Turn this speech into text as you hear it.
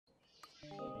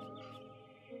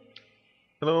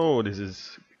Hello, this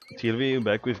is TLV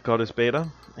back with GODUS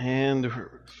BETA, and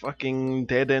fucking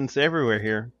dead ends everywhere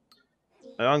here.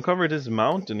 I uncovered this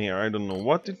mountain here, I don't know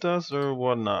what it does or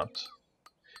what not.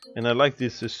 And I like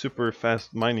this super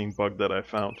fast mining bug that I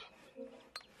found.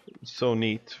 It's so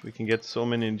neat, we can get so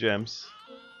many gems.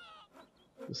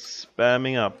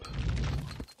 Spamming up.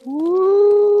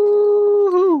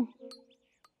 Woohoo!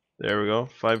 There we go,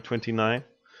 529.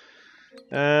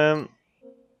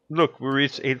 Look, we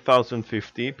reached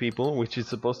 8,050 people, which is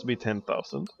supposed to be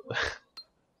 10,000.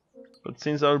 But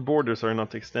since our borders are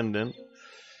not extended,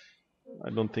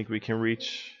 I don't think we can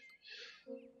reach.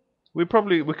 We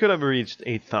could have reached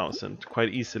 8,000 quite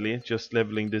easily, just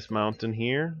leveling this mountain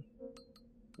here,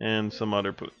 and some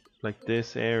other like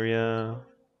this area,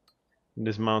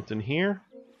 this mountain here.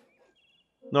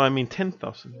 No, I mean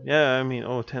 10,000. Yeah, I mean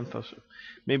 10,000.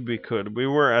 Maybe we could. We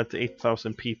were at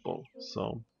 8,000 people,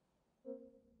 so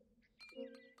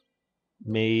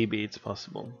maybe it's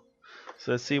possible.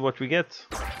 So let's see what we get.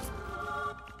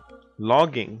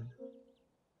 Logging.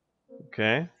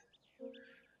 Okay.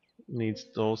 Needs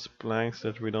those planks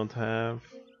that we don't have.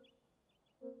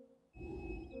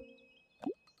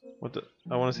 What the?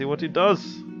 I want to see what it does.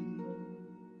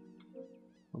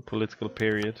 A political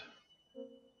period.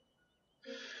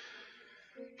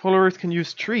 Followers can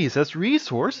use trees as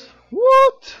resource?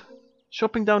 What?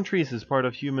 Chopping down trees is part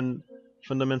of human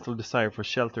fundamental desire for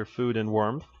shelter, food, and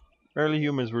warmth. Early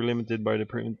humans were limited by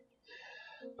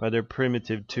their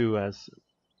primitive as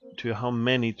to how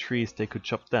many trees they could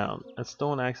chop down. As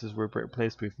stone axes were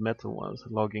replaced with metal ones,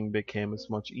 logging became a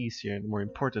much easier and more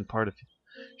important part of it.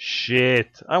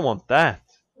 Shit, I want that.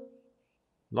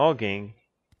 Logging.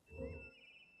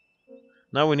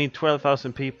 Now we need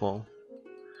 12,000 people.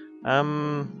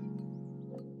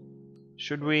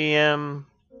 Should we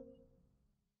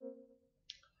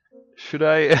should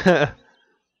I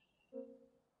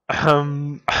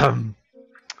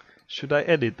should I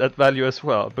edit that value as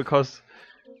well, because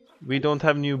we don't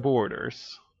have new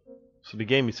borders, so the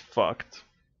game is fucked.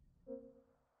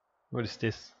 What is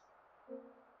this?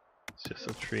 It's just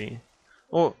a tree.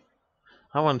 Oh,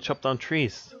 I want to chop down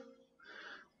trees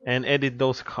and edit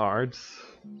those cards.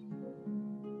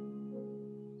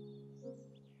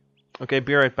 Okay,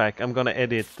 be right back. I'm gonna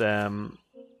edit the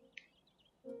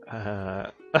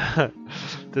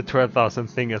 12,000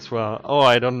 thing as well. Oh,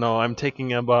 I don't know. I'm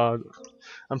taking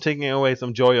away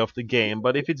some joy of the game.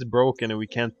 But if it's broken and we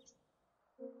can't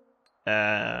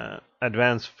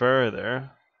advance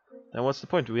further, then what's the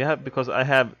point? Because I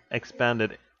have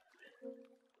expanded.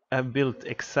 I've built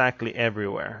exactly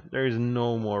everywhere. There is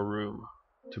no more room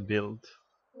to build.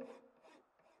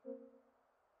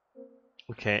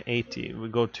 Okay, 80. We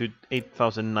go to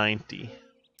 8,090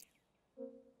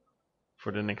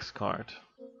 for the next card.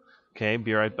 Okay,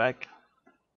 be right back.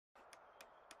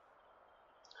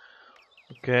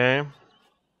 Okay,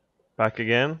 back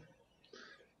again.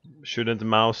 Shouldn't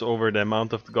mouse over the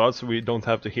amount of the gods so we don't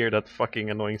have to hear that fucking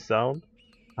annoying sound.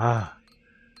 Ah,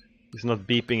 it's not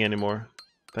beeping anymore.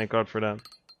 Thank God for that.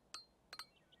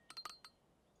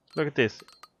 Look at this.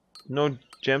 No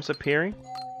gems appearing.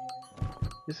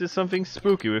 This is something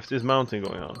spooky with this mountain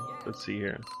going on. Let's see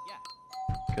here.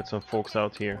 Get some folks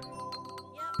out here.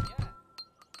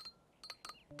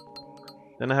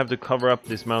 Then I have to cover up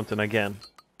this mountain again.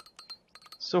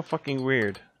 So fucking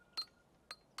weird.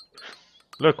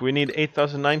 Look, we need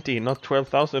 8,090, not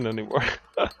 12,000 anymore.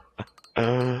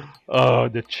 Oh,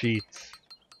 the cheats.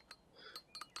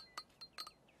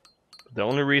 The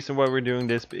only reason why we're doing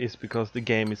this is because the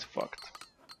game is fucked.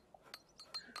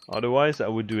 Otherwise, I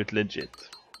would do it legit.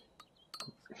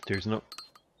 If there's no...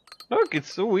 Look,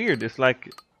 it's so weird. It's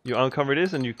like you uncover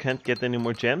this and you can't get any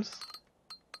more gems.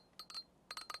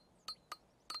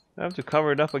 I have to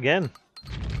cover it up again.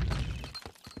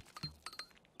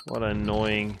 What an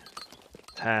annoying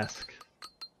task.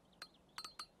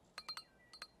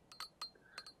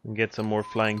 And get some more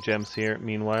flying gems here,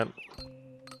 meanwhile.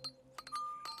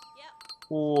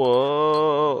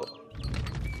 Whoa!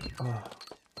 Oh.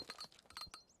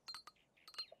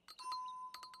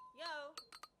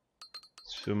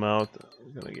 Zoom out.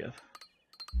 I'm gonna get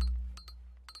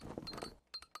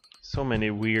so many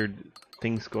weird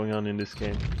things going on in this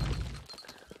game.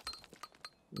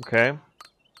 Okay.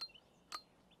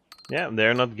 Yeah,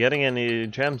 they're not getting any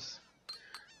gems.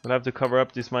 We'll have to cover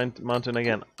up this mountain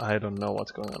again. I don't know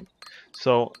what's going on.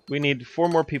 So we need 4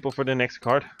 more people for the next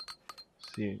card.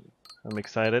 See, I'm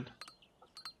excited.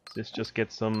 Let's just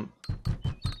get some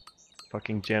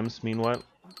fucking gems meanwhile.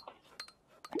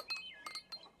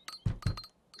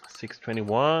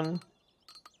 621.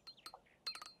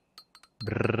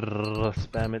 Brrr,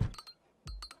 spam it.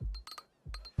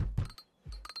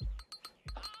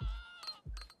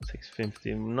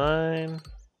 59.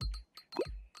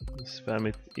 Spam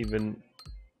it even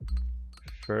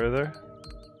further.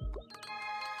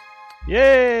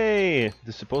 Yay!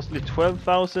 The supposedly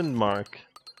 12,000 mark.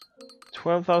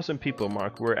 12,000 people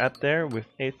mark. We're at there with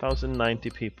 8,090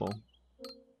 people.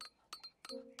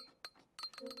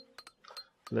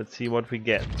 Let's see what we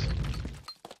get.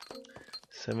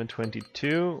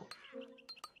 722.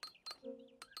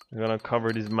 We're gonna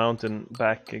cover this mountain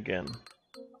back again.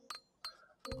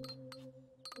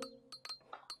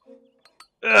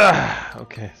 Ugh!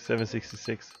 Okay,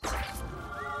 766.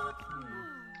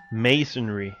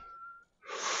 Masonry.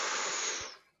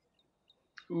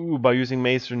 Ooh, by using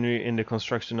masonry in the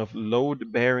construction of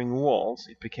load-bearing walls,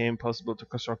 it became possible to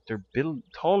construct their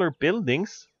taller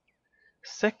buildings.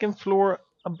 Second floor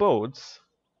abodes.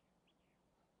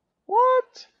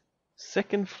 What?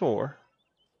 Second floor?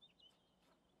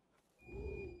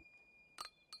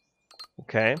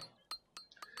 Okay.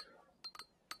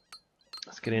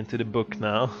 Let's get into the book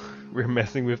now. We're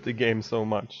messing with the game so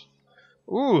much.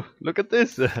 Ooh, look at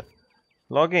this!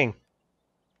 Logging.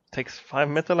 Takes 5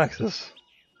 metal axes.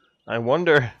 I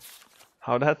wonder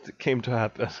how that came to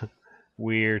happen.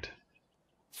 Weird.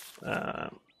 So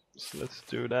let's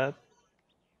do that.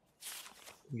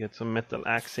 Get some metal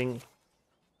axing.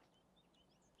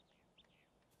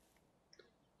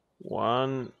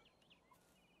 1,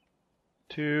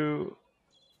 2,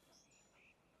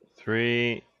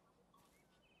 3,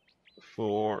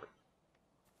 4,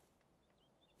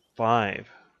 5.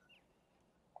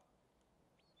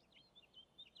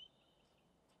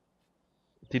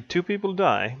 Did 2 people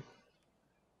die?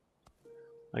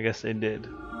 I guess they did.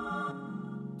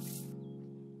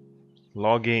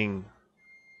 Logging.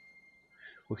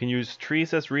 We can use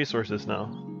trees as resources now.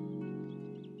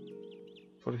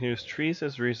 We can use trees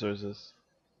as resources.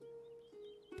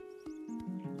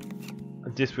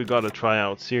 This we gotta try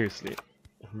out, seriously.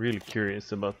 I'm really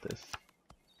curious about this.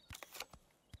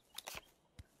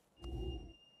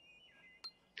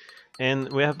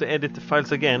 And we have to edit the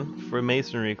files again for a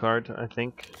masonry card, I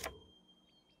think.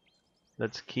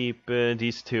 Let's keep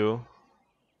these 2.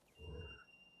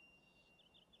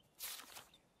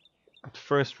 But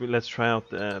first, let's try out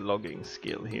the logging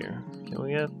skill here. Can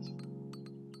we get?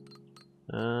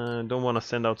 Don't want to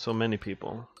send out so many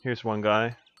people. Here's one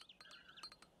guy.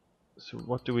 So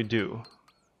what do we do?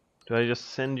 Do I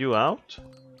just send you out?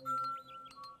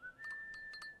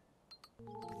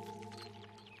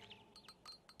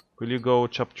 Will you go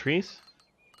chop trees?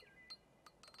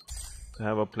 To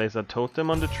have a place a totem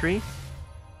on the tree?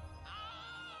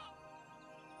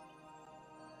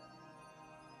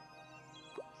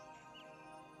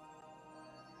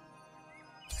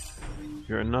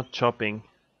 You're not chopping.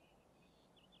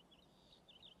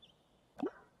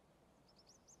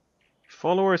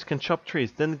 Followers can chop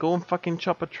trees, then go and fucking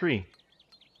chop a tree.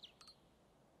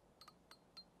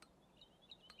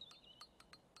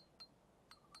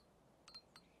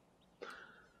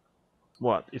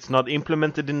 What? It's not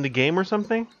implemented in the game or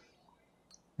something?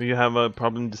 Do you have a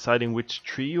problem deciding which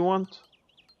tree you want?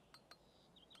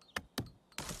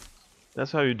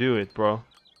 That's how you do it, bro.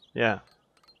 Yeah.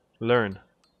 Learn.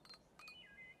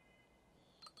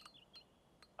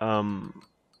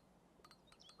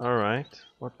 Alright.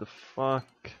 What the fuck?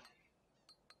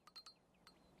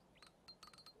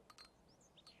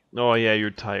 Oh yeah,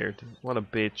 you're tired. What a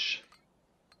bitch.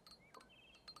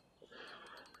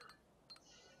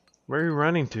 Where are you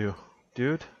running to,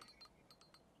 dude?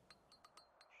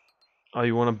 Oh,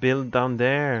 you wanna build down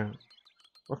there?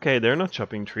 Okay, they're not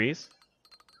chopping trees.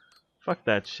 Fuck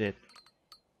that shit.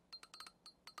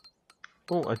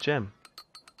 Oh, a gem.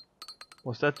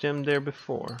 Was that gem there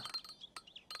before?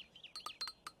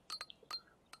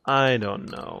 I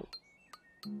don't know.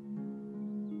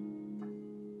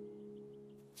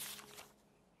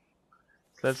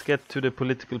 Let's get to the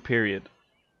political period.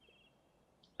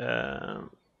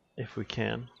 If we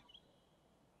can.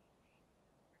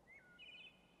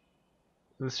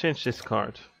 Let's change this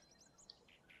card.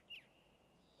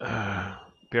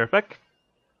 Be right back.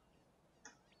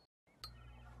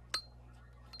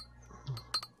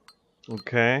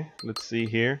 Okay, let's see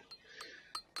here.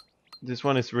 This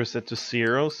one is reset to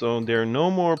 0, so there are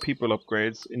no more people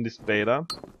upgrades in this beta.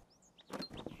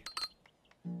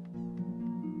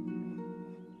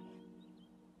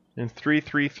 And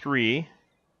 333,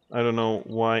 I don't know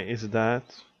why is that.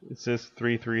 It says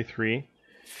 333.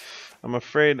 I'm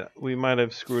afraid we might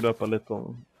have screwed up a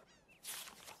little.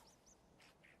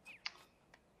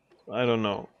 I don't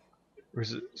know.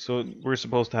 So we're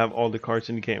supposed to have all the cards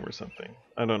in the game or something.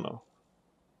 I don't know.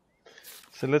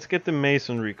 So let's get the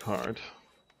Masonry card.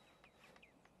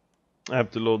 I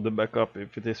have to load them back up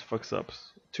if it is fucks up.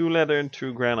 2 leather and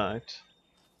 2 granite.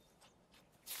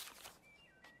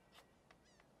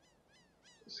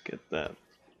 Let's get that.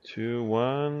 2,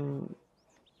 1,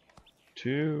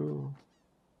 2,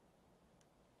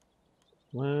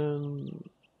 1,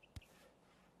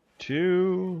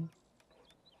 2.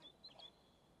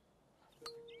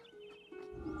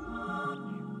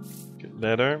 Get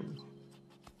leather.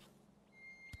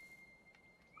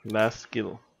 Last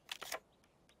skill.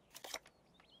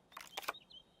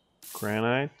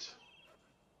 Granite.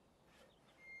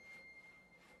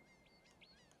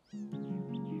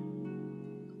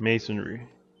 Masonry.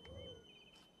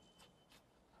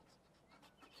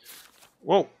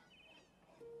 Whoa!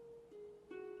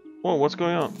 Whoa, what's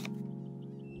going on?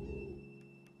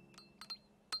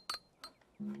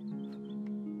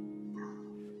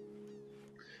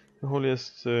 The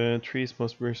holiest trees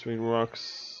must be with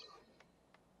rocks.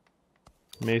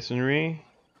 Masonry.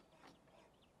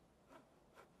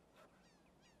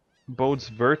 Boats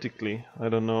vertically. I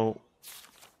don't know.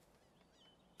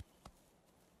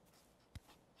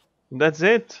 That's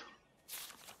it.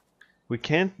 We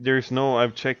can't. There's no.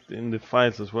 I've checked in the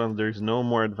files as well. There's no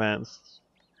more advanced.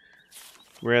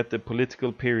 We're at the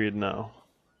political period now.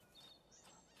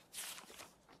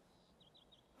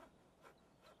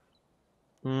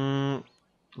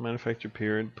 Manufacture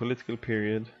period. Political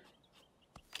period.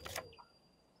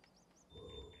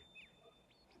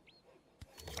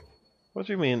 What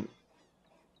do you mean?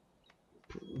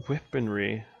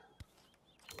 Weaponry.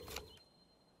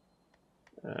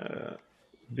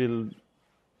 Build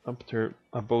up their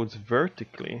abodes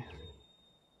vertically.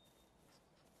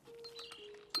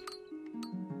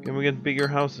 Can we get bigger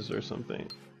houses or something?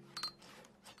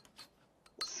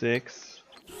 6.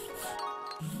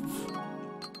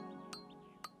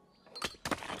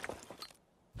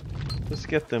 Let's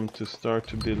get them to start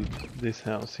to build this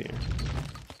house here.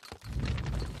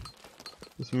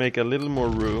 Let's make a little more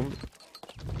room.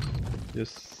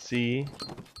 Just see.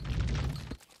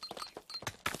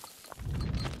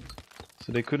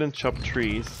 So they couldn't chop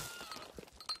trees.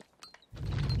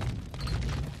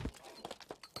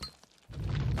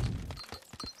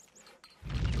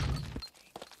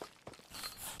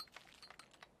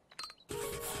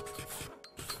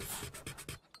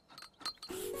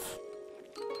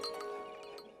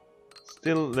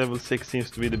 Still level 6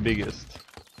 seems to be the biggest.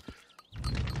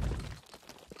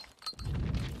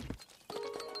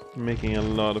 Making a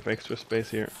lot of extra space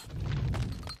here.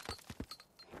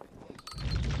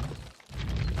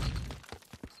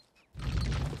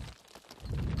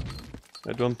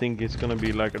 I don't think it's gonna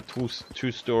be like a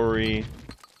two-story.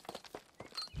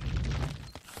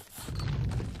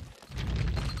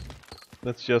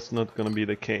 That's just not gonna be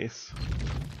the case.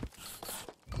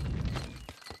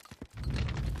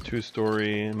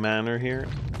 2-story manor here.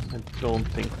 I don't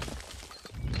think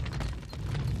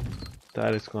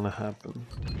that is gonna happen.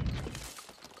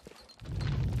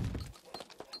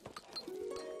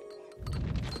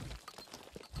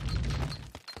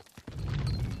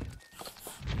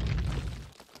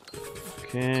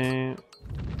 Okay.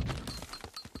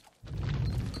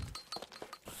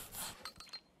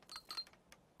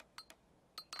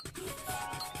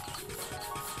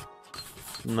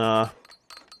 Nah.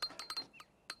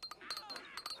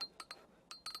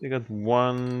 They got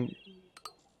one.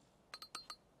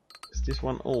 Is this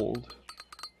one old?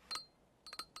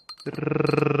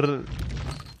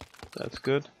 That's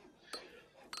good.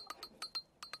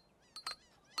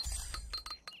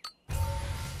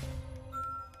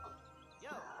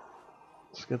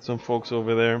 Let's get some folks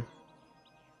over there.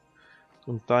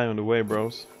 Don't die on the way,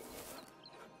 bros.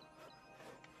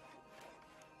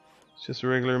 It's just a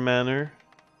regular manor.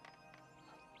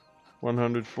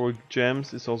 104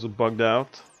 gems. It's also bugged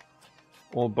out.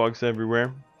 All bugs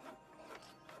everywhere.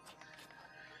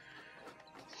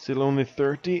 Still only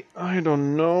 30. I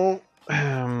don't know.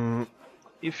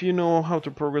 If you know how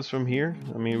to progress from here,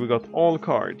 I mean, we got all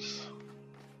cards.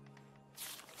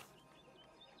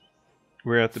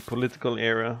 We're at the political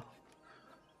era.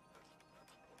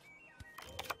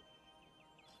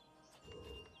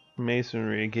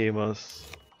 Masonry gave us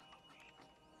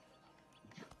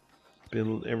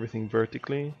build everything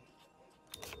vertically.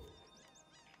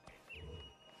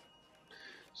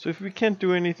 So if we can't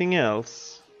do anything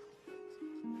else,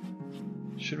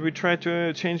 should we try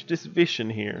to change this vision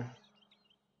here?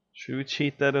 Should we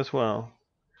cheat that as well?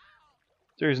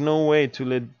 There is no way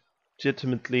to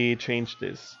legitimately change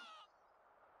this,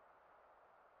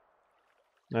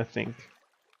 I think.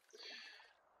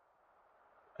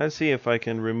 I'll see if I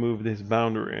can remove this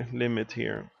boundary limit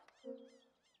here.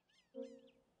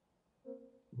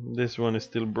 This one is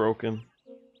still broken.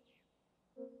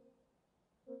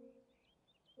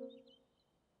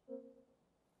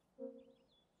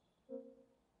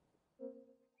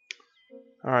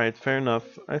 Alright, fair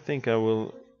enough. I think I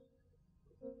will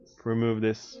remove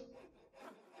this.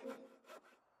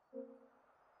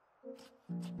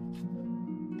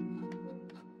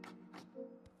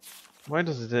 Why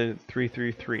does it say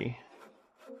 333?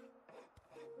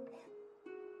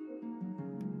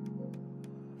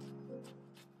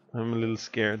 I'm a little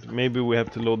scared. Maybe we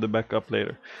have to load it back up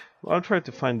later. Well, I'll try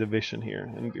to find the vision here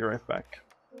and be right back.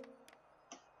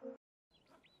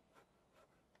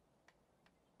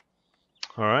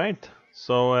 Alright,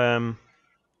 so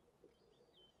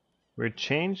we're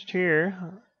changed here.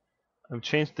 I've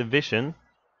changed the vision.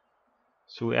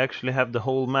 So we actually have the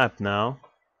whole map now.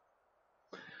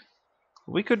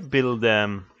 We could build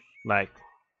like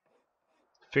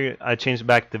I changed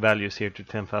back the values here to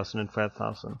 10,000 and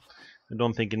 12,000. I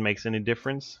don't think it makes any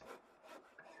difference.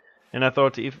 And I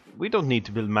thought if we don't need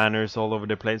to build manors all over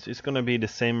the place, it's gonna be the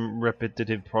same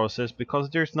repetitive process because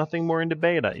there's nothing more in the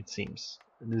beta, it seems.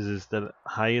 This is the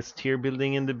highest tier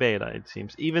building in the beta, it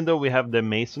seems. Even though we have the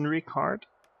Masonry card,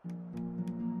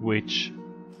 which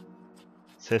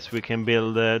says we can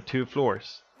build 2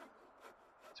 floors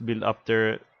to build up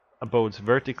their abodes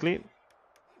vertically.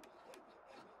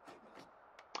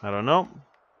 I don't know.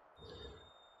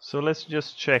 So let's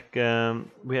just check.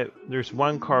 There's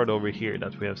one card over here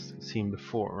that we have seen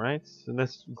before, right? So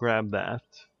let's grab that.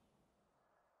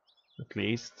 At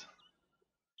least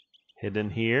hidden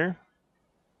here.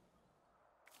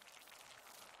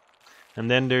 And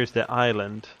then there's the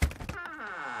island.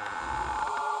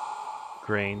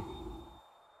 Grain.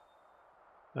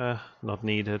 Not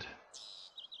needed.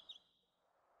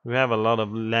 We have a lot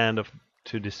of land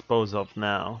to dispose of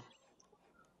now.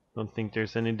 Don't think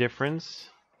there's any difference.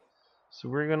 So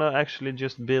we're gonna actually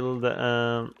just build.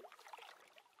 Come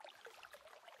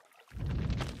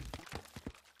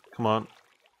on.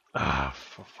 Ah,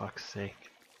 for fuck's sake.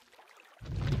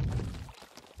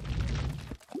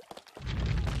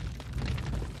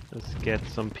 Let's get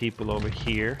some people over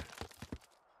here.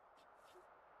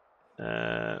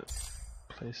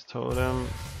 Place totem.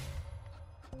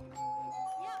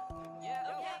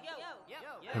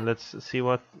 And let's see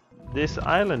what this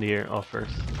island here offers.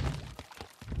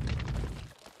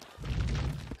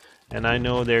 And I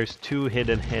know there's 2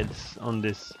 hidden heads on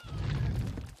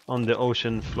the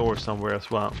ocean floor somewhere as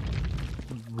well.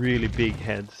 Really big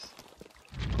heads.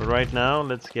 But right now,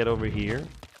 let's get over here.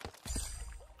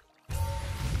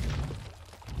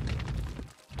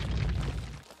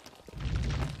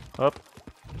 Up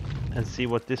and see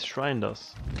what this shrine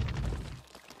does.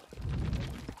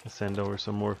 Send over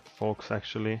some more folks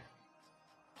actually.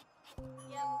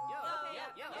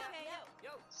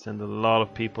 Send a lot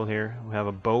of people here. We have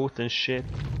a boat and shit.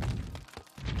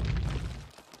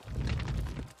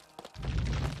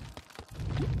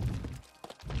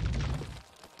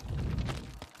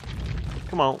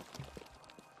 Come on.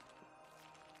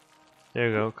 There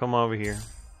you go. Come over here.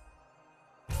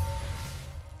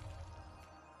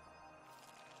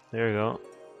 There you go.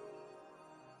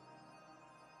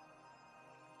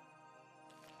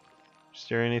 Is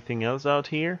there anything else out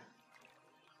here?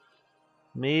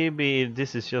 Maybe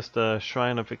this is just a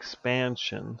shrine of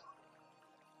expansion.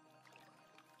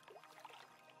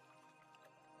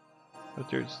 But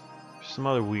there's some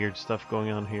other weird stuff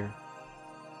going on here.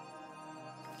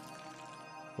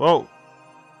 Whoa!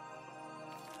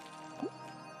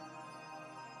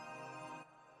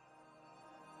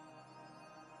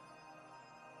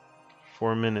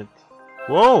 For a minute.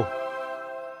 Whoa!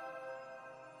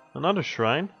 Another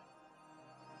shrine?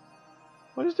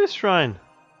 What is this shrine?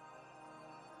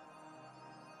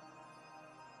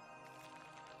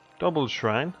 Double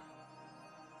shrine.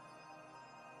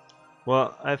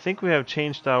 Well, I think we have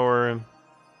changed our...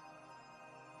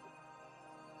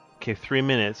 Okay, 3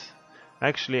 minutes.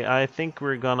 Actually, I think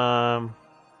we're gonna...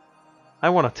 I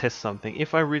want to test something.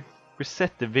 If I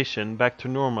reset the vision back to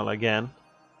normal again,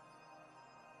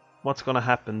 what's gonna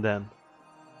happen then?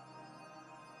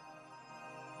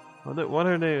 What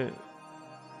are they...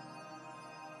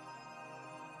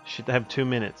 Should have 2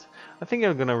 minutes. I think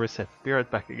I'm gonna reset. Be right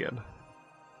back again.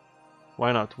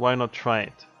 Why not? Why not try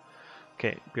it?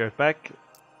 Okay, be right back.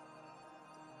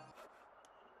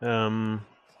 I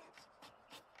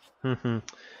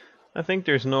think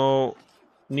there's no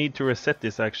need to reset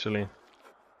this actually.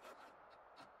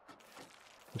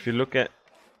 If you look at...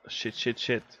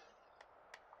 Shit.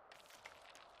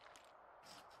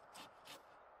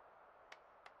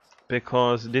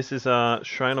 Because this is a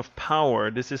shrine of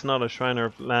power. This is not a shrine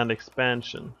of land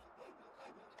expansion.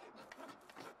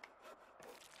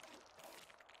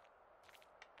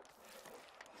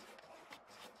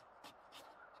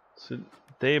 So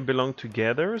they belong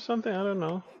together or something? I don't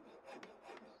know.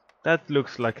 That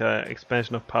looks like a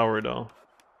expansion of power though.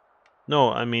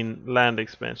 No, I mean land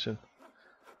expansion.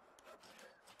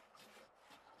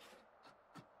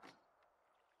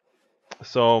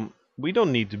 So we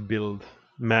don't need to build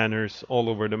manors all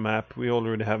over the map. We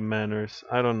already have manors.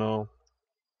 I don't know.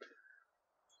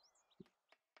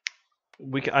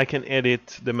 I can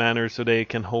edit the manors so they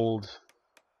can hold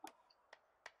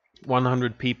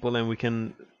 100 people, and we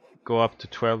can go up to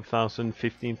 12,000,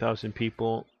 15,000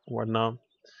 people, whatnot.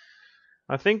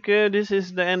 I think this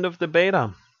is the end of the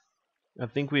beta. I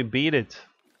think we beat it.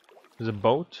 There's a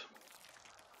boat.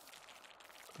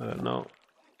 I don't know.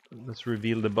 Let's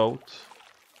reveal the boat.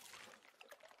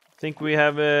 I think we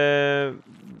have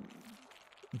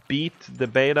beat the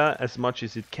beta as much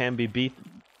as it can be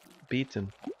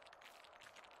beaten.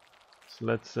 So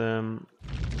let's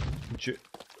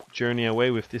journey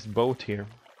away with this boat here.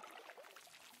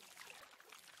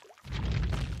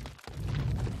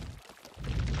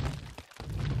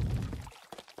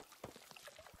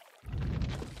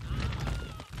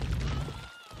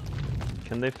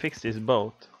 Can they fix this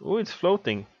boat? Oh, it's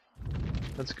floating.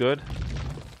 That's good.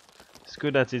 It's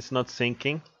good that it's not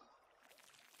sinking.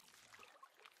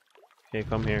 Okay,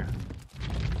 come here.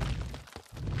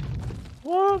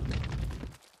 What?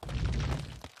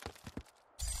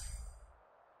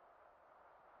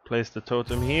 Place the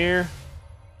totem here.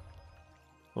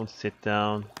 Don't sit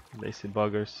down, lazy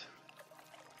buggers.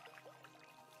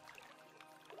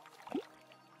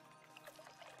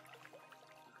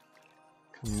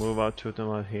 Can move our totem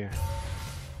out here.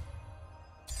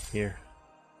 Here.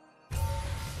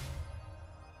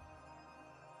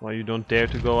 Why you don't dare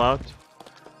to go out?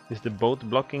 Is the boat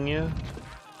blocking you?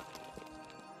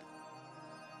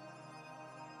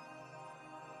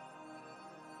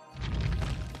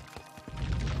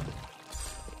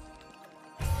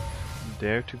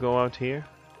 Dare to go out here?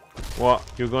 What?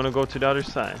 You're gonna go to the other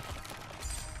side?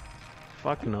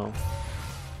 Fuck no.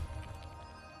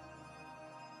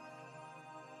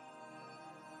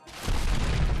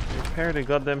 Repair the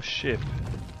goddamn ship.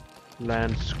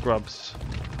 Land scrubs.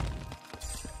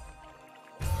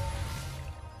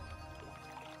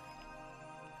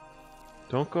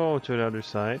 Don't go to the other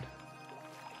side.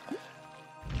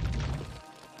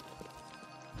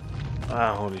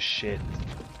 Ah, holy shit.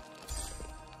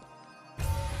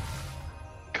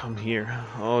 Come here.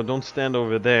 Oh, don't stand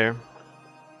over there.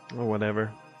 Or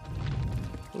whatever.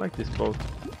 I like this boat.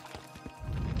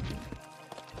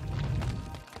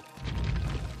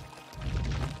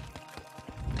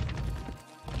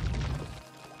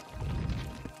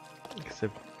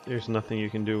 Except there's nothing you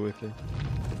can do with it.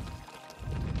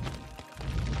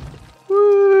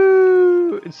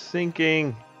 Woo! It's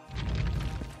sinking.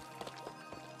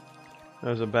 That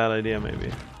was a bad idea,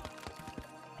 maybe.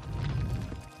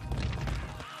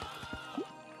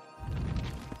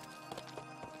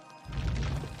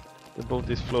 The boat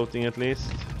is floating at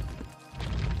least.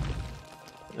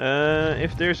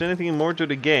 If there's anything more to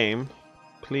the game,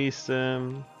 please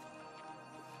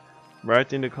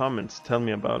write in the comments. Tell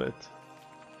me about it.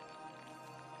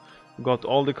 We got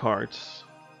all the cards.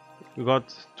 We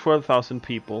got 12,000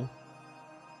 people.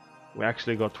 We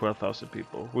actually got 12,000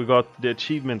 people. We got the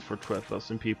achievement for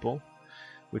 12,000 people,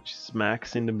 which is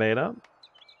max in the beta.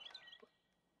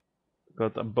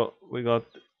 We got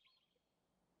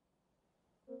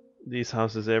these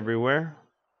houses everywhere.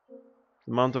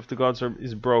 The Mount of the Gods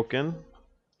is broken.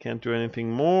 Can't do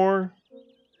anything more.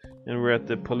 And we're at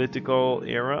the political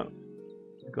era.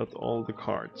 We got all the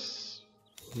cards.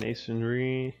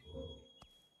 Masonry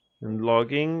and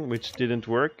logging, which didn't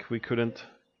work. We couldn't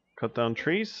cut down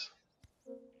trees.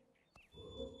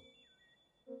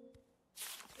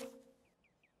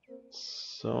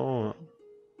 So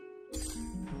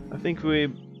I think we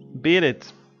beat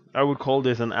it. I would call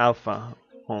this an alpha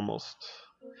almost,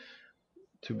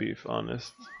 to be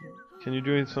honest. Can you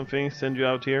do something? Send you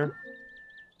out here?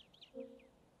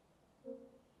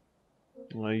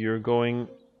 You're going.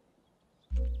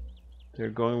 They're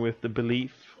going with the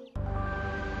belief.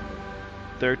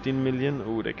 13 million.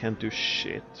 Oh, they can't do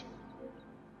shit.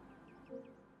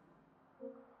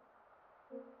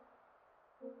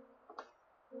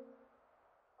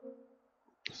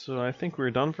 So I think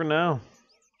we're done for now.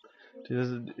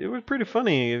 It was pretty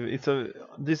funny.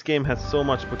 This game has so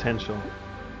much potential.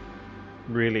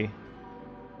 Really.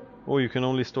 Oh, you can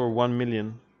only store 1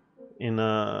 million in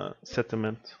a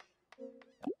settlement.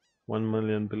 1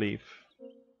 million belief.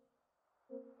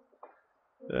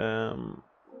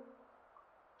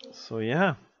 So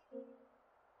yeah.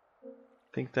 I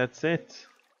think that's it.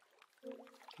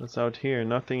 What's out here?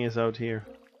 Nothing is out here.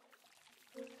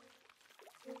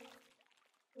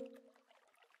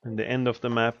 And the end of the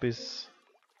map is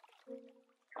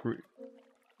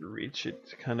reach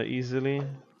it kind of easily.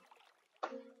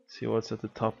 See what's at the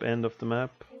top end of the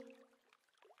map.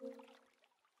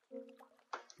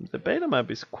 The beta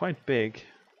map is quite big.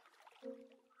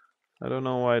 I don't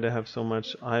know why they have so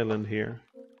much island here.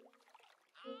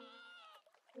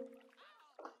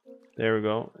 There we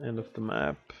go, end of the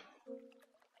map.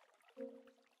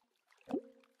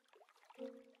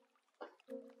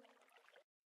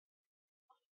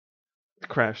 It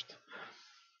crashed.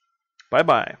 Bye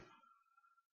bye.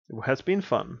 It has been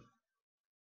fun.